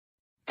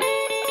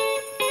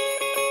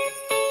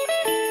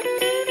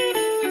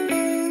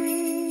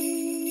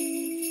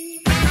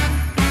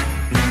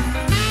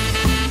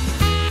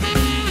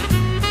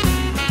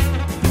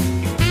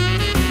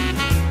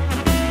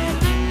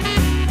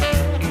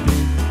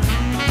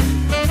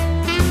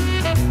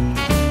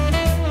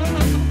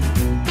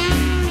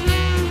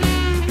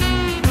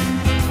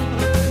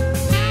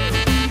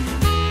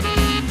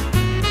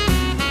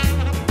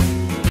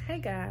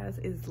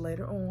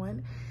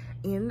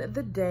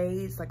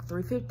It's like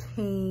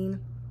 3:15.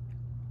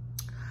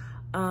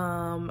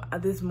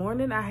 This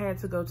morning I had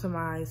to go to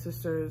my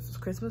sister's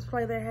Christmas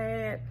play they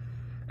had,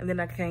 and then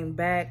I came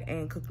back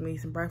and cooked me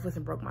some breakfast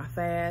and broke my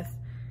fast,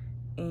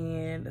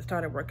 and I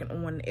started working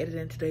on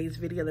editing today's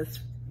video that's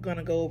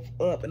gonna go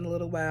up in a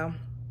little while.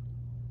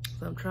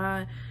 So I'm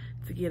trying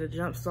to get a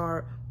jump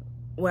start.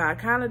 Well, I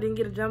kind of didn't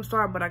get a jump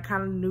start, but I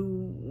kind of knew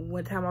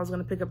what time I was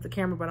gonna pick up the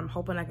camera, but I'm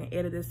hoping I can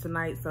edit this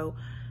tonight so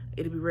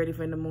it'll be ready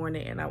for in the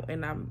morning. And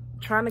I'm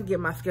trying to get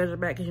my schedule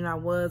back, because you know I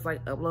was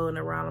like uploading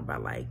around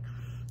about like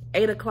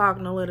 8 o'clock,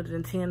 no later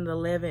than 10 to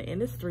 11,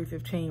 and it's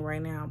 3:15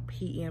 right now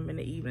p.m. in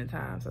the evening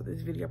time. So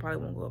this video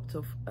probably won't go up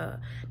to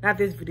not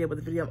this video, but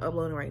the video I'm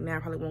uploading right now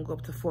probably won't go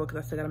up to 4,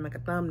 because I still gotta make a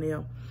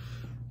thumbnail.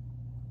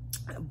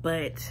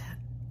 But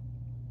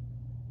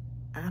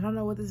I don't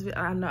know what this video,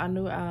 I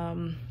knew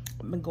I've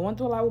been going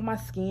through a lot with my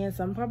skin,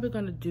 so I'm probably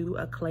gonna do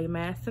a clay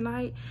mask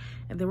tonight,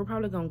 and then we're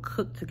probably gonna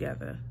cook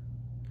together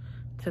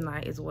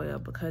tonight as well,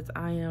 because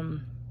I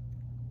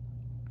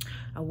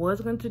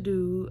was going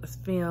to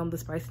film the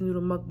spicy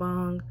noodle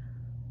mukbang,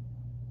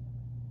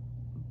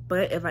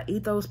 but if I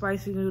eat those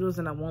spicy noodles,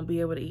 then I won't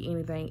be able to eat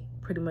anything,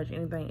 pretty much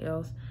anything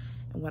else.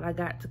 And what I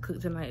got to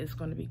cook tonight is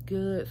going to be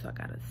good. So I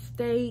got a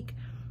steak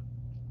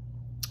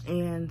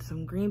and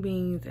some green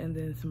beans and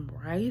then some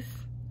rice.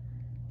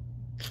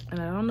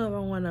 And I don't know if I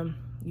want to,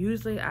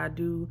 usually I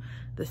do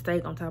the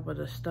steak on top of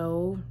the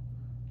stove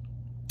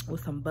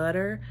with some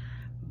butter,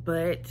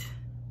 but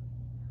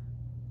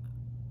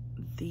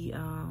the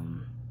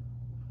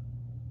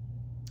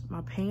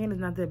my pan is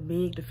not that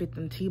big to fit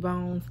them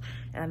T-bones,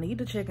 and I need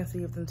to check and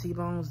see if them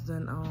T-bones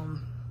then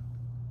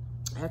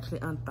actually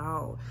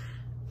unthawed.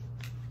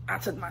 I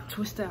took my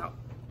twist out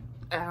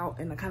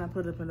and I kind of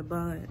put it up in the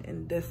bun,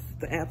 and that's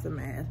the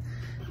aftermath.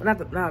 Well,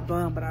 not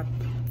bun, but I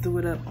threw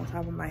it up on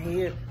top of my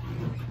head.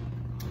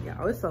 Yeah,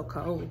 oh, it's so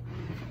cold.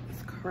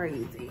 It's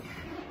crazy.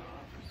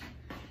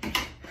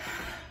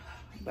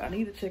 But I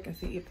need to check and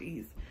see if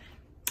these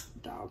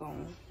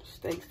doggone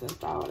steaks done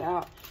thawed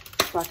out,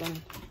 so I can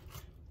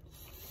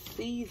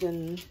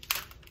season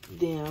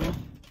them.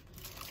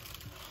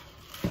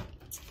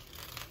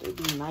 They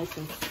be nice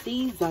and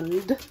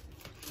seasoned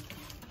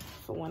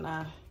for when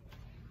I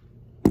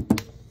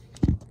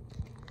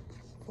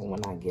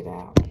get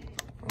out.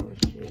 Oh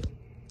shit.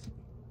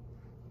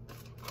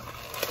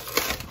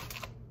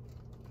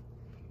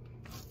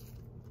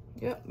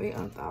 Yep, they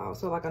unthawed.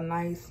 So like a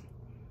nice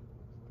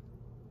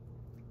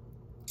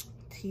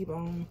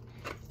T-bone.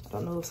 I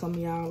don't know if some of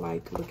y'all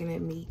like looking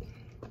at meat.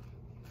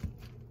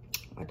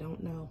 I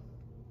don't know.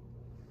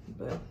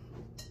 But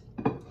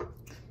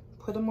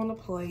put them on a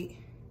plate,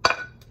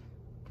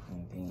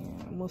 and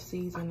then I'm gonna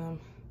season them.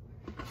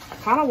 I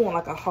kind of want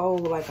like a whole,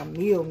 like a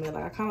meal. Like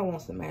I kind of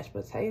want some mashed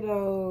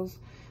potatoes,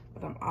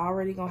 but I'm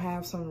already gonna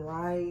have some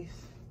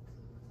rice.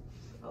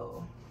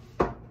 So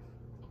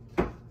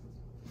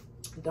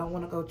don't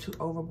want to go too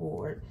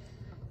overboard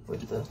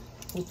with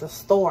the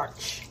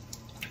starch.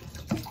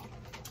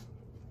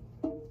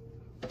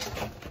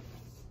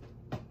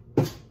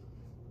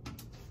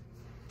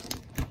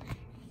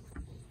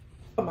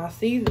 My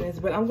seasonings,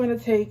 but I'm gonna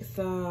take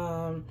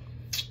some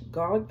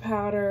garlic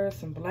powder,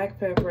 some black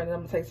pepper, and then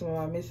I'm gonna take some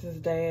of my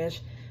Mrs.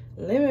 Dash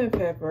lemon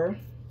pepper.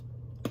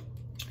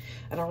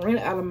 And I ran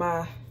out of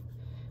my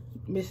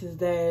Mrs.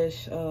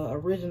 Dash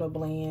original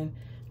blend.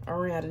 I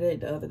ran out of that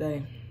the other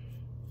day.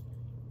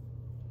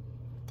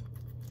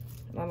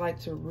 And I like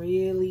to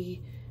really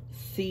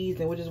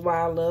season, which is why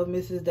I love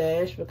Mrs.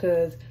 Dash,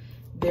 because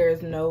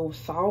there's no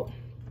salt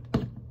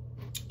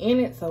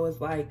in it. So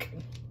it's like,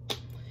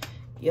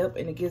 yep,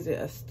 and it gives it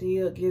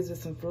gives it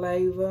some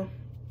flavor.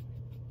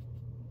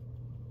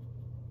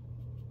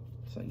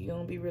 So you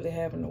don't be really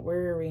having to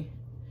worry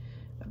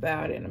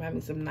about it. I'm having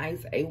some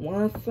nice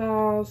A1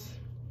 sauce.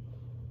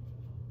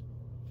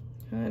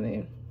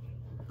 Honey.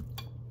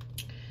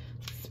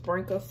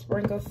 Sprinkle,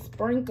 sprinkle,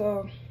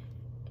 sprinkle.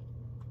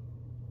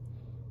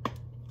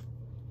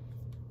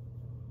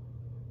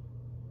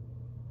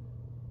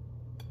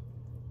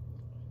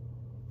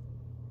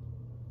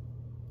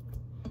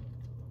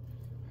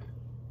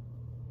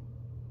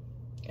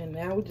 And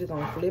now we're just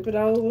gonna flip it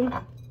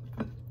over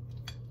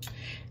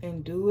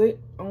and do it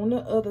on the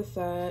other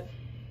side.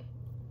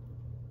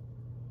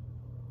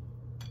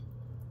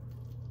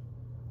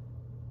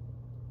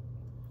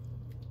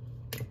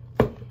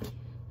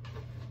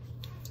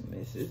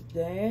 Mrs.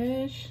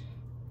 Dash.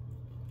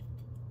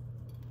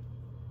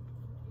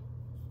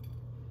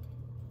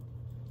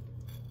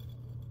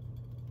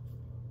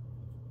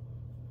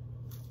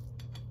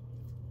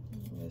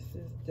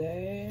 Mrs.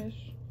 Dash.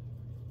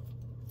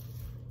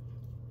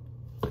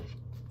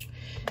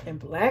 And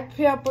black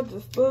pepper,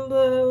 just a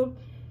little.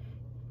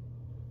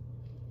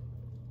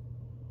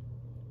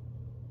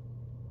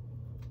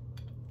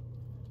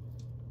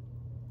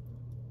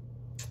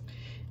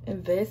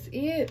 And that's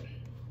it.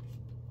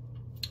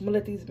 I'm gonna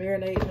let these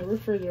marinate in the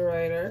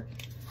refrigerator.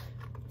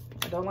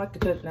 I don't like to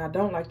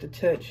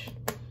touch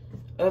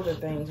other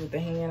things with the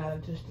hand.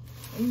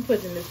 I'm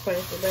putting this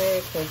plastic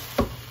bag because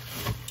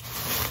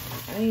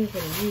I ain't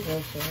gonna use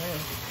those for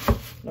that.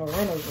 No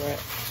Reynolds wrap.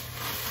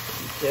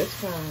 Just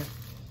fine.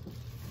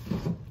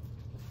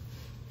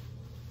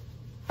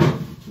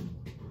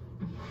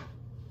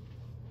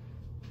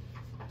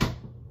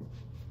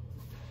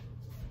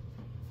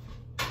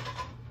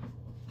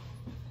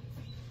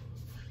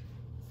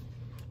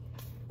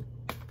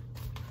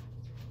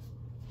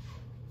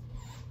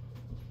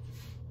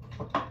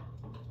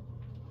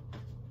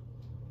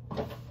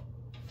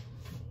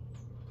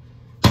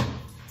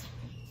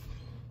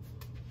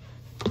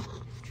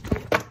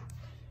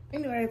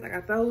 Anyways, I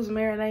got those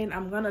marinating.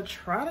 I'm gonna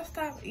try to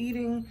stop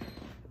eating,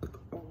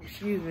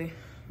 excuse me,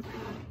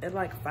 at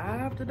like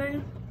 5 today,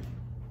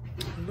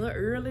 a little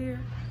earlier,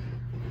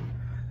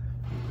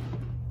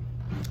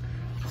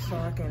 so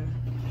I can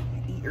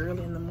eat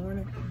early in the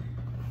morning,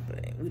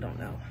 but we don't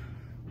know.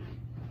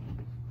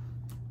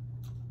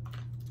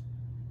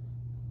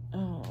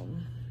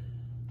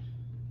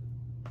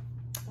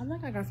 I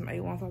think I got some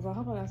A1 sauce. I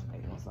hope I got some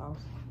A1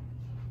 sauce.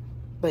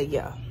 But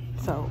yeah,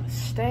 so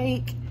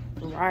steak,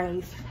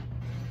 rice,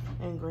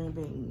 and green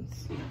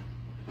beans.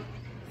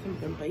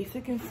 Something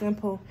basic and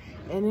simple.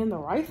 And then the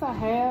rice I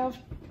have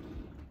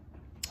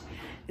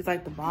is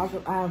like the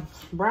brown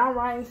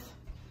rice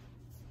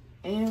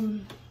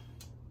and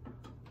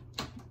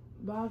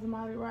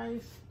basmati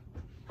rice.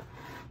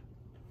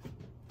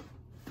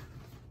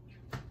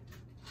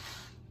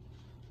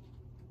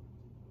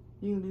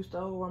 You can do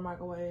stove or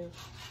microwave.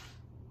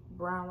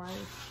 Brown rice.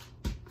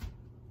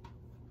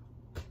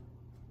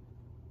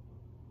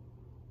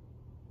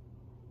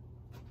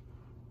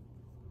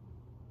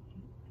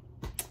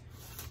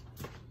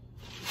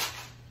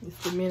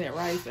 It's the minute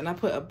rice, and I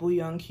put a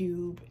bouillon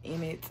cube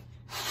in it.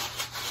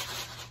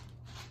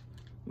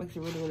 Makes it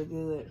really, really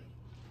good.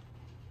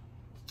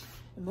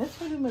 And that's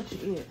pretty much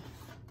it.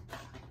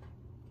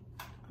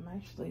 I'm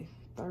actually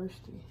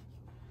thirsty.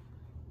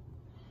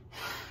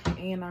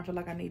 And I feel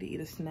like I need to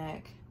eat a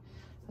snack.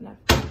 And I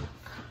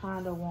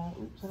kind of want,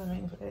 oops, I didn't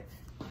mean for that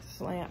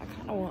slant. I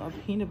kind of want a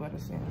peanut butter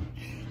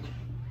sandwich.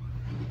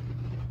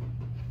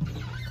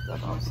 I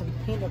bought some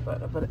peanut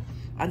butter, but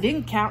I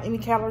didn't count any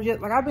calories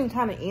yet. Like, I've been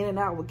kind of in and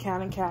out with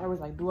counting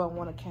calories. Like, do I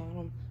want to count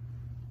them?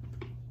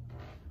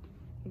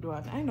 Do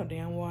I ain't no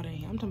damn water in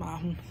here. I'm talking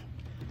about,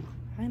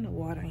 I ain't no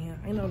water in here.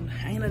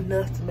 Ain't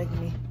enough to make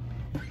me.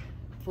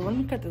 So let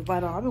me cut this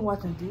light off. I've been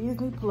watching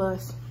Disney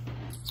Plus,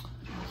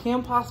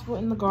 Kim Possible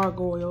and the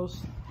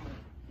Gargoyles.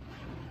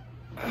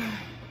 I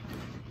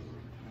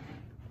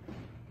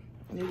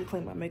need to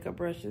clean my makeup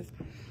brushes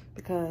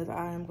because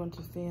I am going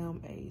to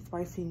film a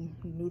spicy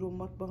noodle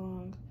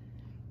mukbang,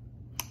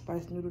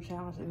 spicy noodle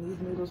challenge, and these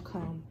noodles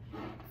come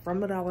from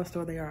the dollar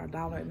store. They are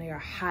 $1 and they are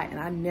hot, and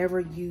I never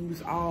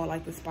use all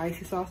like the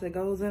spicy sauce that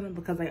goes in them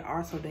because they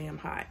are so damn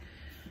hot.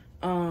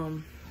 Yeah,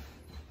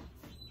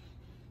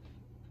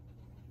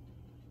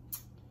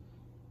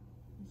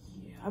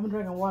 I've been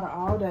drinking water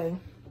all day,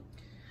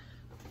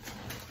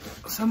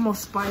 so I'm gonna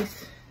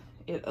spice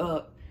it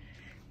up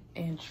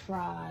and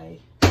try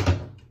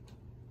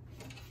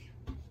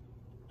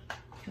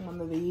one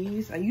of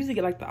these. I usually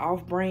get like the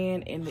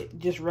off-brand and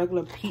just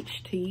regular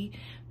peach tea,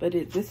 but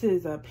this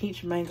is a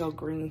peach mango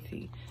green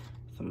tea.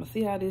 So I'm gonna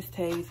see how this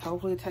tastes.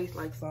 Hopefully it tastes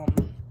like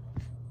something.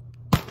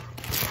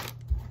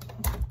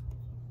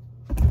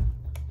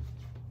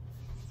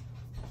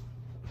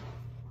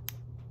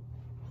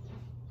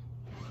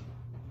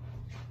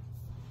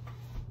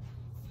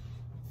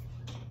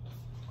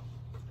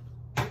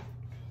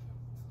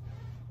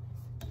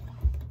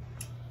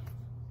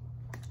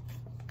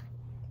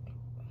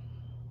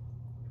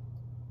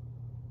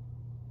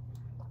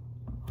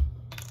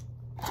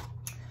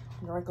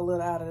 Drink a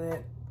little out of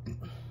that.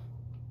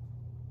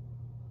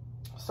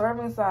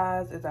 Serving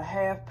size is a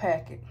half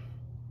packet,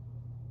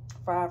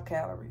 5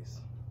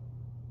 calories,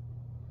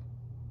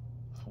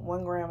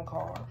 1 gram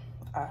carb.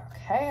 A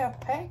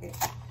half packet?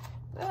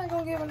 That ain't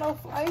gonna give it no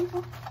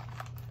flavor.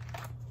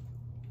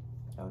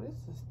 Oh, this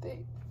is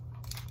thick.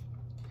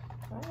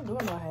 I ain't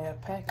doing no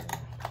half packet.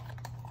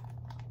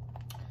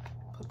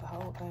 Put the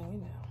whole thing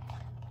in there.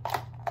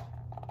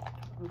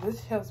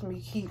 This helps me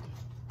keep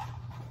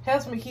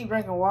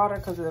drinking water,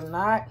 because if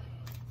not,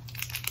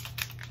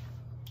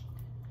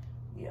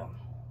 yeah,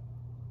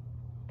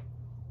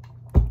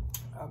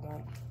 I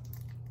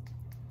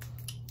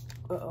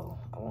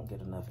won't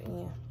get enough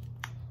in.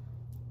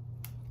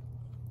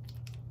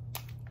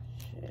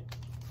 Shit.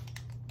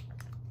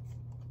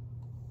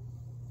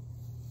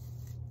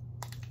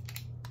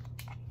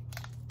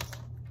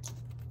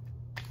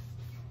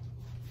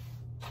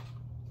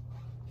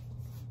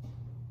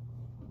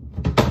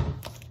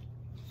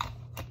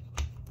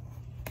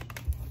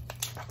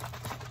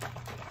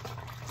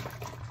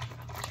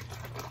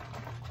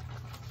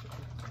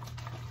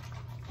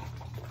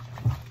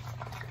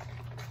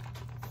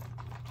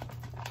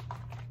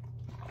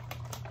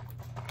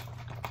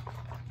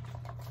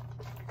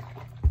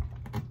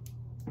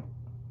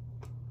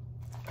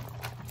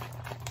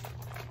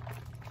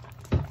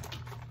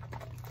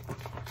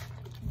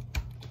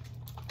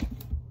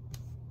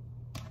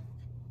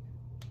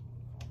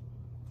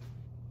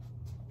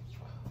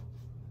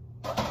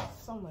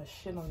 So much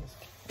shit on this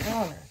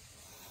counter.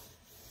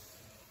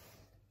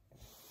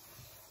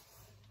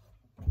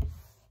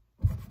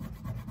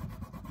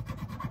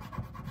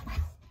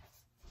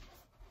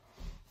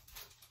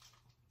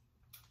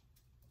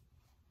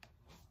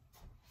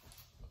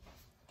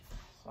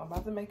 So I'm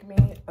about to make me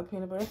a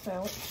peanut butter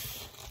sandwich.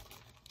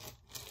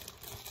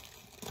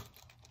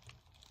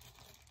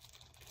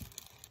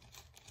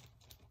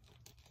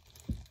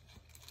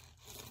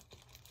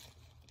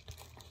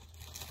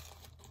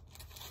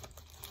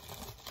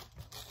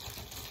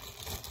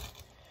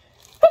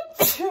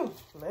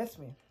 Bless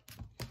me.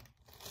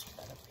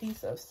 Got a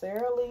piece of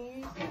Sara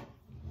leaves.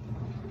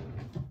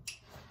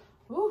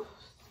 Ooh,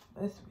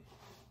 bless me.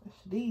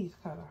 These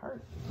kind of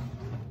hurt.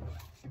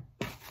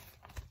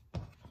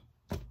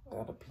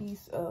 Got a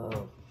piece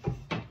of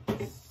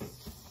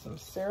some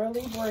Sara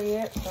Lee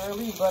bread, Sara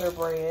Lee butter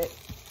bread.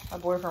 My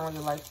boyfriend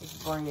really likes this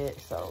bread,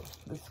 so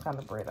this is the kind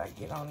of bread I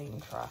get. I don't even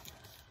try.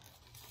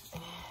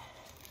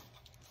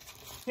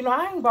 You know,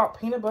 I ain't bought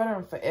peanut butter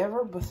in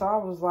forever, but so I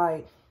was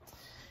like,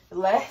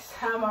 last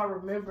time I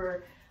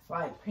remember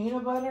like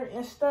peanut butter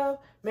and stuff,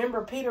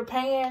 remember Peter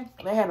Pan?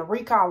 They had a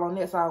recall on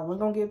this, so I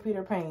wasn't gonna get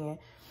Peter Pan.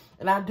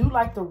 And I do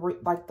like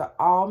the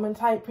almond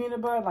type peanut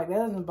butter, like that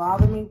doesn't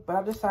bother me. But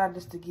I decided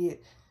just to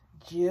get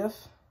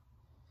Jif.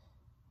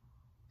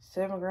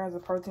 7 grams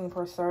of protein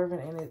per serving,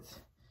 and it's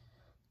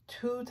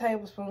 2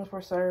 tablespoons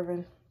per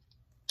serving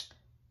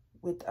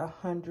with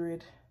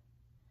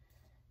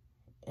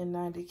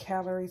 190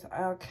 calories.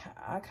 I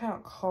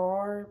count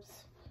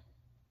carbs.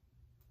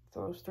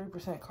 So it's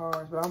 3%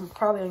 carbs, but I'm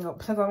probably ain't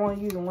gonna, since I'm only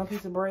using 1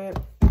 piece of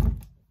bread,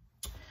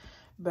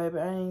 baby,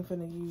 I ain't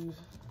finna use,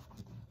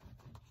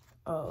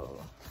 but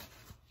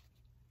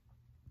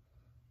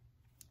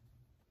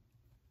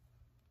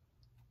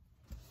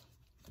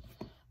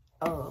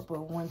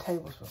 1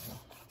 tablespoon.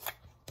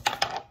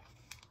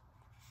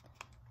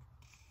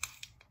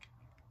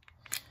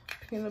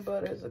 Peanut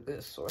butter is a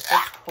good source of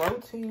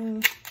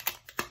protein.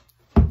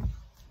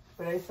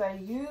 But they say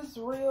use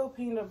real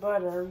peanut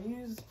butter,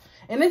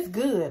 and it's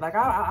good. Like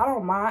I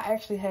don't mind. I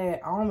actually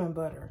had almond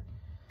butter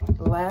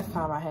the last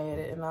time I had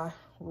it, and I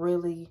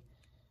really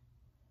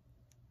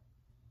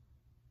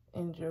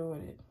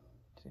enjoyed it.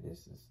 See,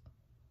 this is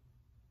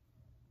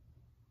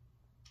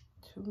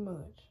too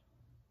much.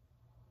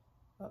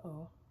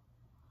 Uh-oh.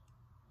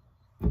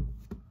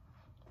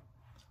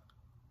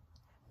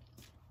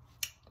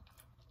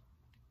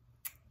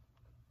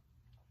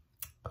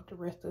 Put the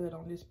rest of it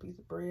on this piece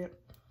of bread.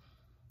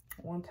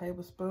 1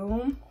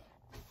 tablespoon,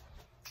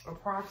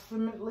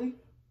 approximately.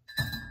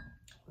 I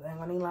ain't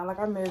gonna lie like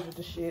I measured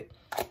the shit.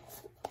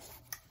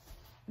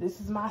 This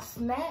is my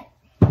snack.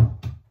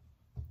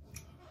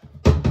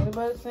 Peanut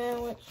butter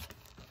sandwich.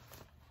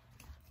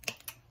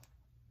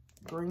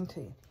 Green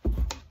tea.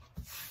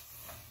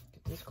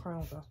 Get this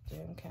crumbs off the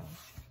damn counter.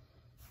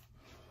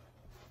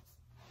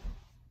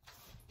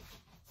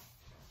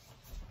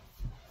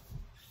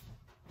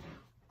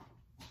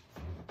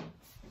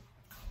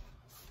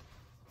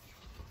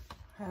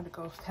 I had to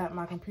go tap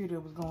my computer.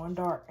 It was going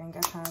dark. Ain't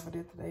got time for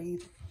this today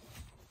either.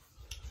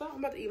 So I'm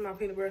about to eat my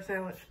peanut butter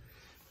sandwich,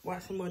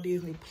 watch some more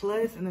Disney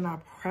Plus, and then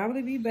I'll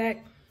probably be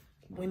back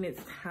when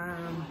it's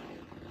time.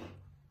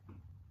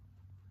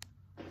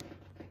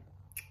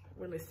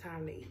 When it's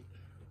time to eat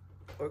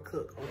or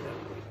cook or whatever.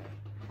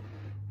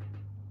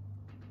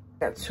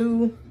 Got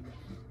 2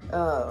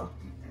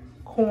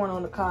 corn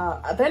on the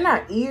cob. They're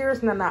not ears,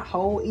 and they're not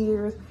whole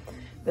ears.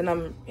 Then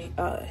I'm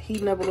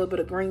heating up a little bit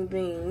of green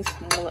beans.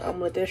 I'm gonna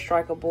let that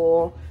strike a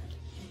boil.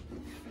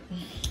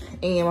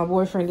 And my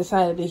boyfriend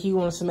decided that he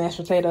wanted some mashed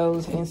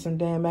potatoes and some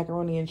damn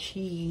macaroni and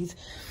cheese.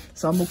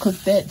 So I'm gonna cook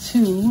that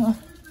too.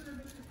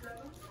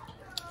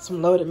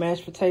 Some loaded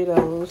mashed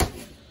potatoes.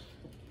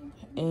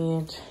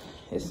 And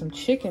there's some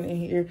chicken in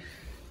here.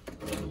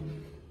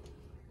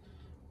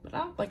 But I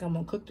don't think I'm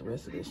gonna cook the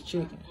rest of this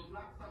chicken.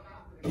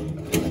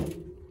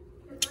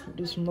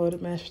 Do some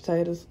loaded mashed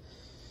potatoes.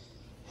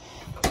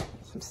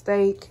 Some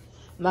steak.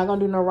 I'm not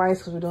gonna do no rice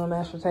because we're doing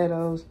mashed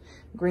potatoes,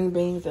 green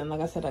beans, and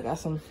like I said, I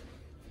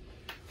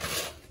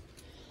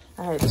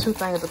had 2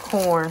 things of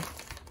corn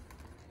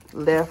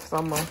left, so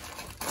I'm gonna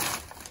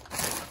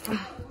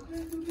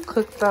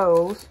cook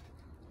those.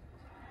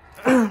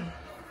 And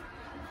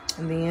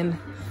then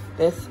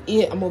that's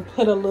it. I'm gonna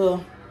put a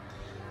little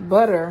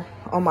butter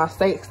on my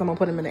steaks because I'm gonna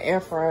put them in the air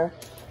fryer.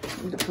 I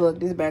need to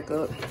plug this back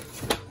up.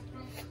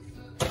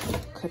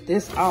 Cut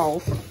this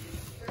off.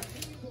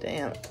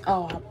 Damn.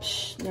 Oh,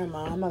 never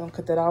mind. I'm not gonna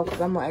cut that off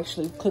because I'm gonna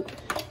actually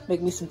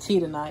make me some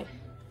tea tonight.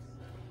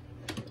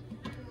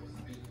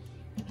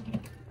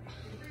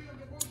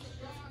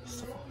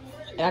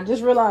 And I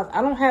just realized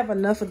I don't have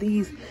enough of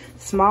these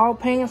small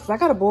pans, so I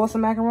gotta boil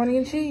some macaroni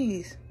and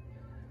cheese.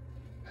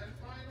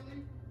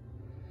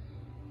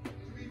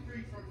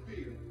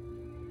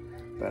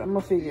 But I'm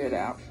gonna figure it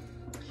out.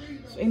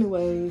 So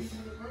anyways,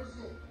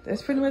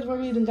 that's pretty much what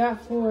we even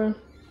got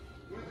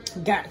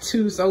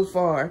to so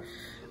far.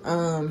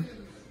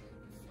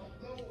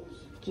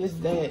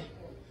 Just that.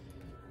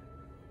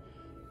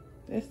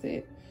 That's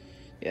it.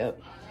 Yep.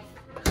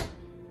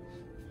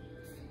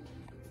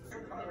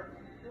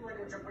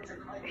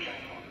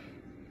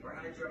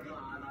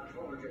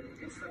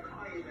 It's the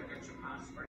car that gets you past.